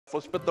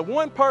But the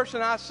one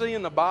person I see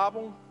in the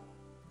Bible,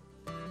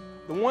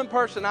 the one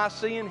person I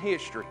see in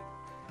history,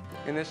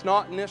 and it's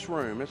not in this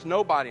room, it's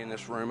nobody in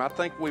this room. I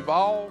think we've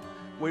all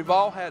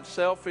had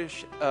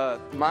selfish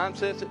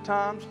mindsets at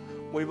times.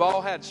 We've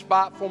all had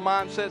spiteful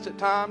mindsets at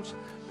times.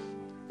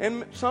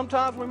 And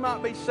sometimes we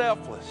might be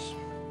selfless.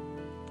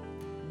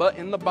 But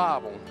in the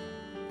Bible,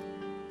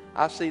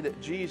 I see that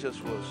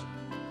Jesus was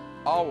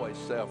always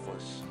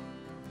selfless.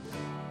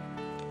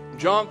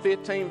 John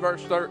 15,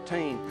 verse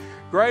 13.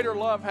 Greater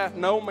love hath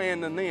no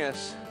man than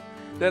this,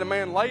 that a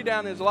man lay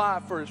down his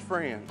life for his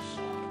friends.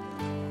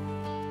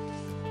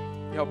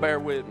 Y'all bear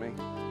with me.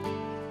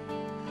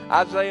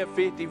 Isaiah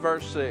 50,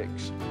 verse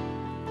 6.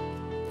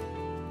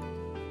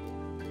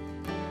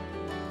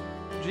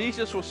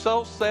 Jesus was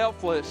so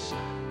selfless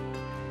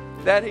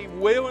that he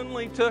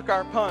willingly took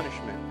our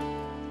punishment.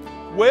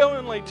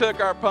 Willingly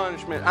took our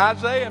punishment.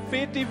 Isaiah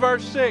 50,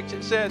 verse 6,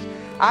 it says,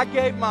 I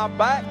gave my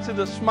back to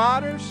the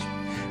smiters,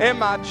 and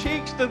my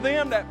cheeks to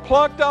them that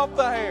plucked off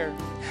the hair.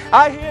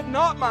 I hid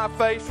not my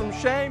face from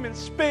shame and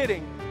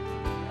spitting.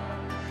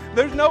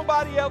 There's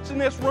nobody else in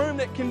this room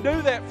that can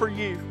do that for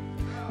you.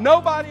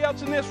 Nobody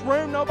else in this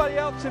room, nobody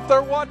else if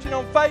they're watching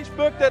on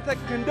Facebook that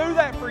can do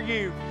that for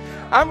you.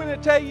 I'm going to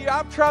tell you,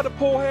 I've tried to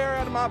pull hair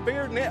out of my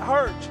beard and it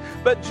hurts.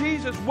 But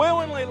Jesus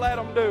willingly let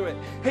them do it.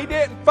 He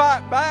didn't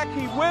fight back.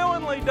 He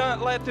willingly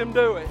let them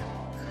do it.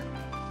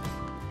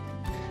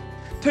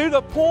 To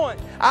the point,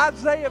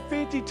 Isaiah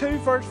 52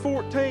 verse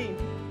 14.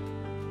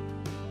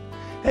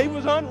 He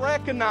was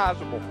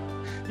unrecognizable.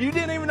 You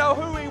didn't even know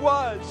who he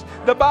was.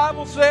 The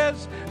Bible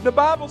says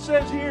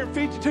here in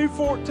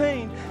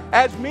 52:14,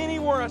 as many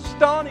were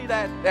astonished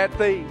at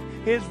thee,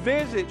 his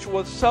visage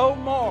was so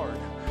marred,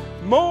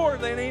 more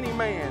than any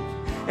man,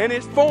 and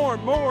his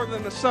form more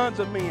than the sons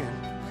of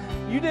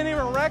men. You didn't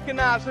even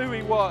recognize who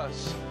he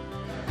was.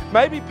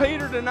 Maybe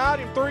Peter denied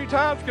him 3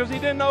 times because he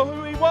didn't know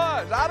who he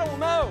was. I don't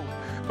know.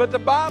 But the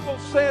Bible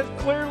says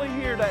clearly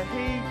here that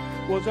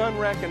he was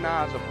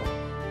unrecognizable.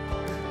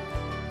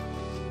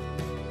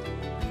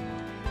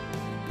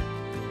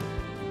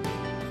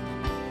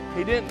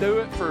 He didn't do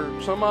it for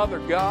some other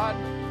God.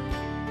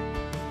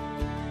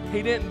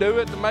 He didn't do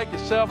it to make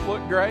himself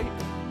look great.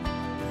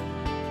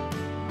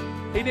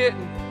 He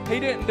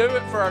didn't do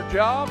it for our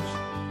jobs.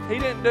 He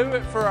didn't do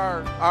it for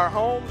our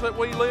homes that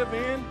we live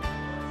in.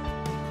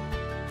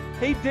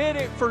 He did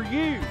it for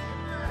you.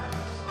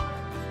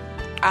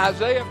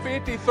 Isaiah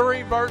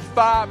 53 verse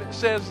 5, it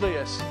says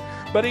this,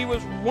 but he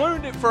was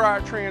wounded for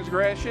our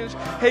transgressions.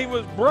 He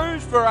was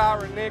bruised for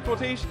our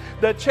iniquities.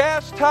 The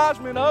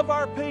chastisement of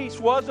our peace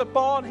was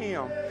upon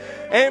him.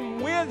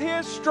 And with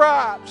his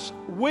stripes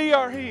we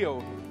are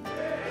healed.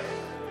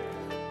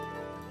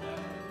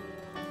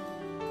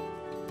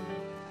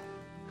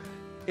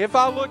 If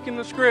I look in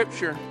the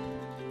scripture,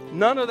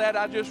 none of that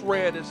I just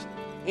read is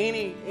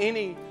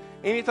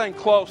anything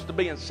close to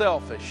being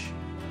selfish.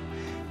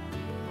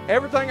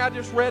 Everything I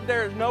just read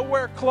there is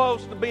nowhere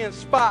close to being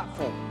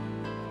spiteful.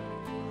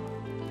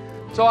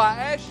 So I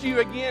asked you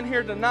again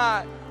here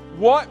tonight,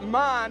 what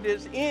mind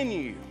is in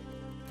you?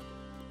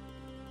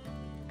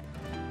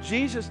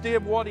 Jesus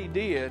did what he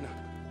did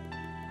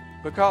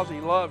because he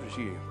loves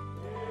you.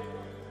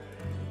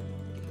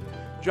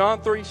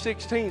 John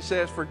 3:16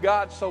 says, for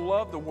God so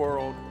loved the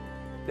world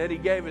that he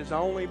gave his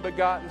only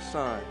begotten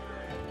Son,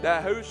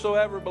 that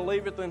whosoever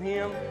believeth in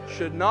him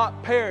should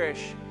not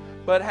perish,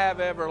 but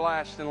have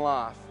everlasting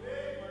life.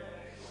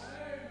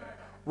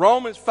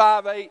 Romans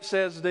 5:8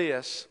 says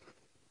this,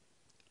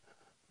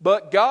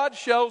 but God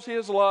shows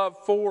his love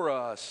for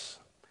us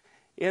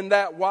in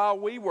that while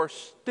we were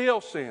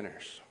still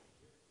sinners,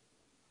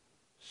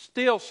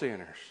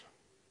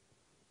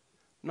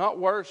 not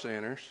were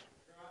sinners,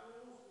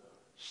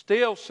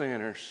 still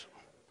sinners,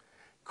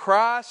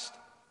 Christ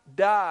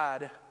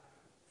died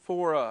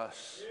for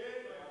us.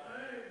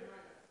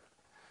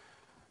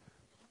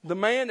 The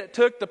man that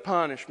took the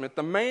punishment,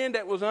 the man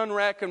that was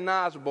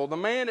unrecognizable, the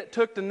man that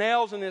took the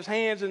nails in his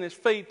hands and his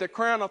feet, the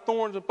crown of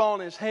thorns upon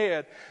his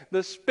head,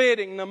 the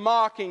spitting, the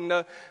mocking,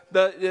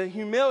 the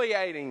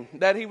humiliating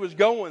that he was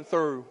going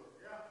through,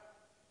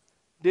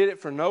 did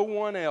it for no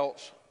one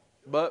else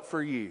but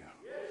for you.